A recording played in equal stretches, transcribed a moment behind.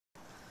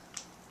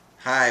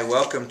Hi,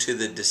 welcome to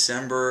the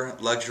December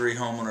Luxury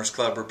Homeowners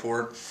Club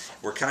report.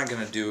 We're kind of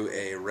going to do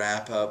a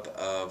wrap-up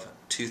of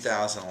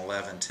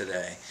 2011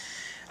 today.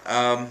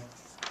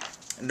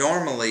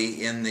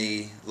 Normally in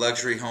the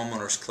Luxury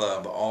Homeowners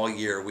Club all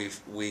year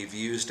we've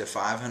used a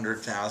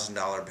 $500,000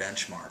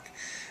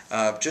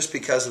 benchmark. Just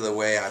because of the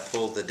way I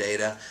pulled the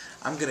data,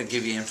 I'm going to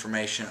give you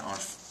information on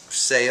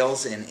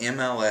sales in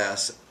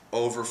MLS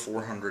over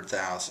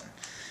 400,000.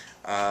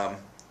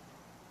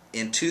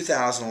 In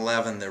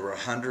 2011, there were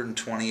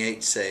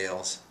 128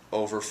 sales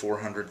over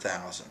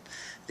 400,000.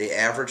 The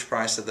average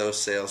price of those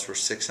sales were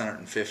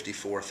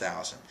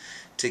 $654,000.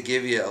 To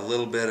give you a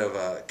little bit of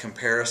a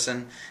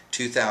comparison,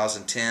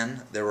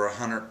 2010 there were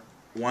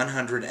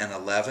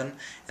 111,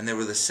 and there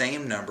were the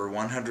same number,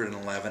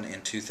 111,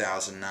 in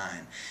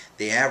 2009.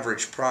 The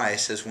average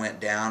price has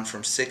went down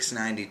from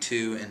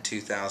 $692 in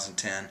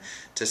 2010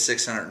 to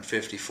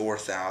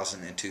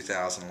 $654,000 in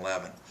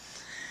 2011.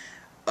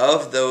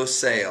 Of those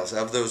sales,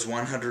 of those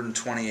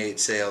 128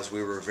 sales,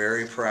 we were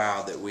very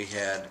proud that we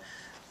had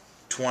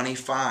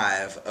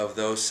 25 of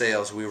those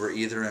sales. We were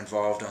either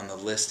involved on the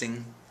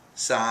listing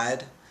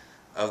side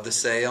of the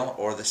sale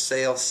or the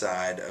sales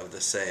side of the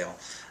sale.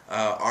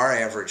 Our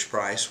average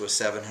price was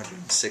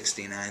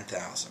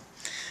 $769,000.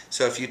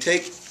 So if you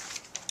take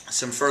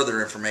some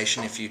further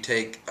information, if you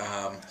take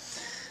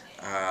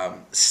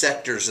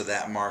sectors of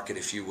that market,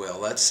 if you will.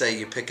 Let's say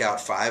you pick out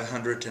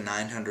 $500,000 to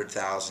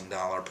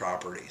 $900,000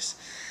 properties.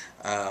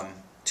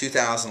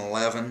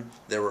 2011,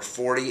 there were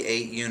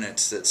 48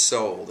 units that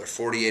sold, or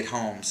 48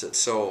 homes that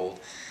sold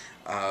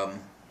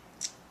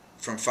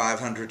from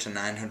 $500,000 to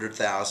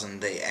 $900,000.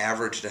 They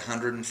averaged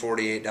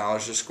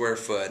 $148 a square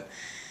foot,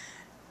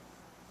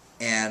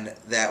 and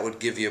that would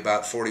give you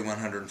about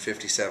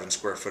 4,157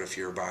 square foot if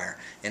you're a buyer.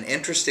 An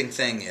interesting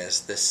thing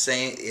is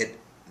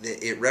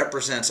it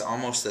represents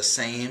almost the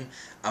same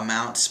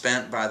amount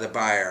spent by the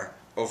buyer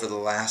over the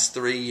last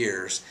 3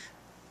 years.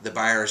 The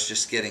buyer is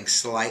just getting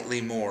slightly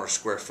more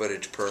square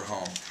footage per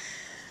home.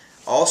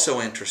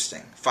 Also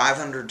interesting,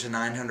 500 to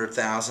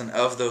 900,000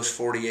 of those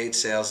 48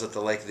 sales at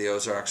the Lake of the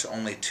Ozarks,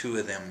 only 2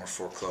 of them were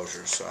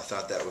foreclosures. So I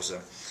thought that was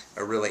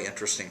a really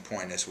interesting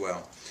point as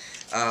well.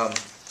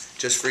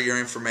 Just for your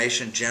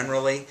information,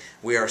 generally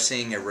we are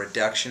seeing a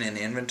reduction in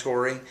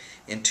inventory.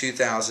 In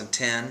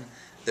 2010,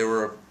 there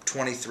were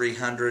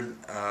 2,300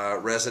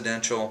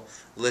 residential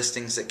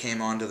listings that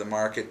came onto the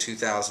market.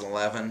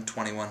 2011,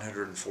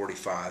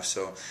 2,145.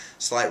 So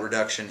slight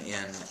reduction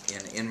in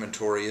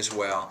inventory as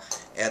well.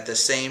 At the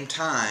same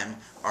time,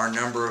 our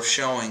number of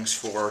showings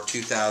for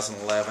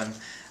 2011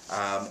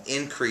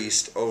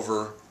 increased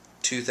over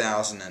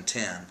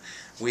 2010.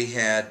 We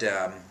had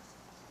a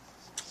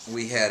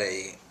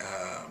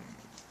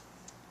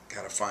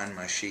gotta find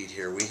my sheet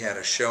here. We had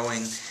a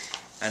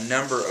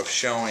number of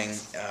showing,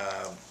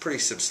 pretty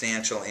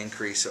substantial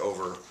increase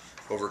over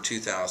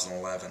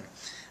 2011.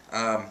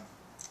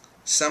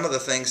 Some of the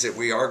things that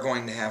we are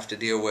going to have to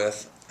deal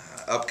with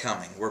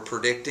upcoming. We're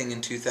predicting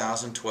in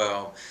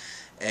 2012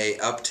 a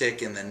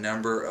uptick in the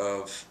number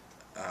of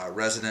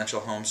residential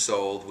homes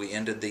sold. We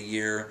ended the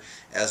year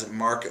as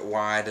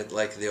market-wide at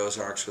Lake of the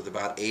Ozarks with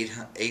about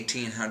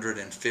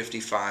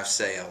 1,855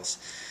 sales.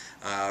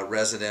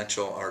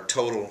 Residential or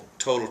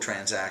total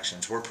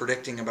transactions. We're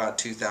predicting about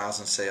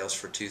 2,000 sales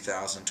for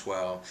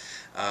 2012.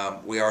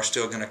 We are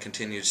still going to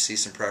continue to see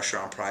some pressure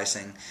on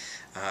pricing,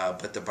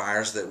 but the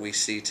buyers that we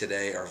see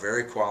today are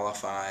very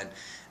qualified.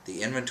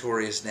 The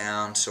inventory is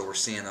down, so we're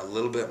seeing a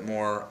little bit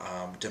more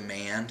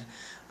demand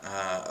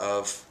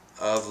of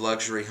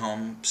luxury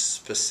homes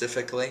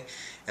specifically,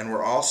 and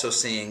we're also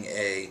seeing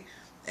a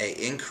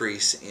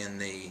increase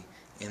in a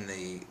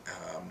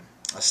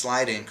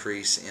slight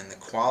increase in the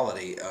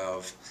quality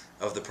of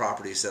the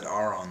properties that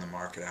are on the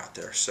market out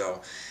there.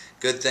 So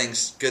good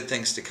things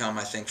to come,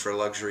 I think, for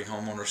Luxury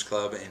Homeowners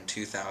Club in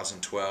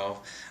 2012.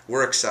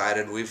 We're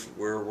excited.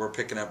 We're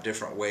picking up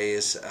different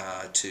ways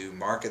to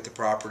market the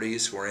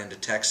properties. We're into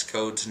text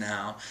codes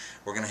now.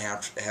 We're going to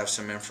have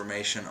some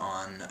information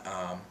on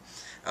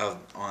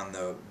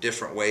the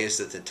different ways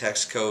that the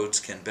text codes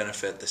can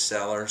benefit the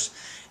sellers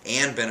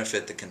and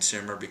benefit the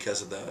consumer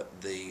because of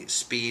the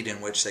speed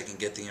in which they can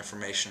get the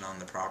information on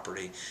the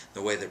property,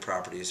 the way the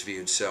property is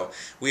viewed. So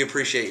we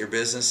appreciate your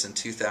business in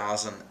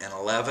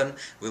 2011.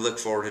 We look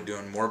forward to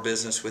doing more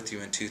business with you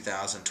in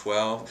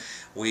 2012.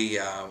 We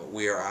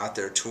are out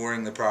there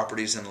touring the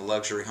properties in the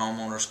Luxury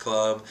Homeowners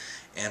Club,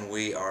 and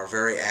we are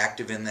very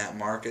active in that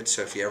market.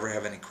 So if you ever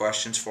have any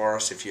questions for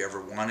us, if you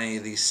ever want any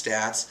of these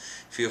stats,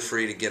 feel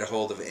free to get a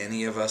hold of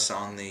any of us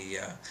on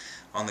the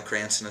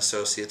Krantz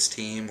Associates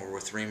team, or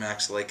with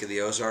RE/MAX Lake of the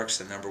Ozarks,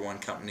 the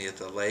 #1 company at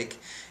the lake,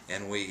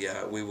 and we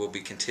will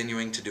be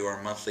continuing to do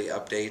our monthly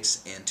updates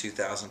in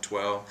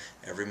 2012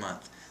 every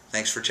month.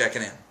 Thanks for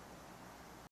checking in.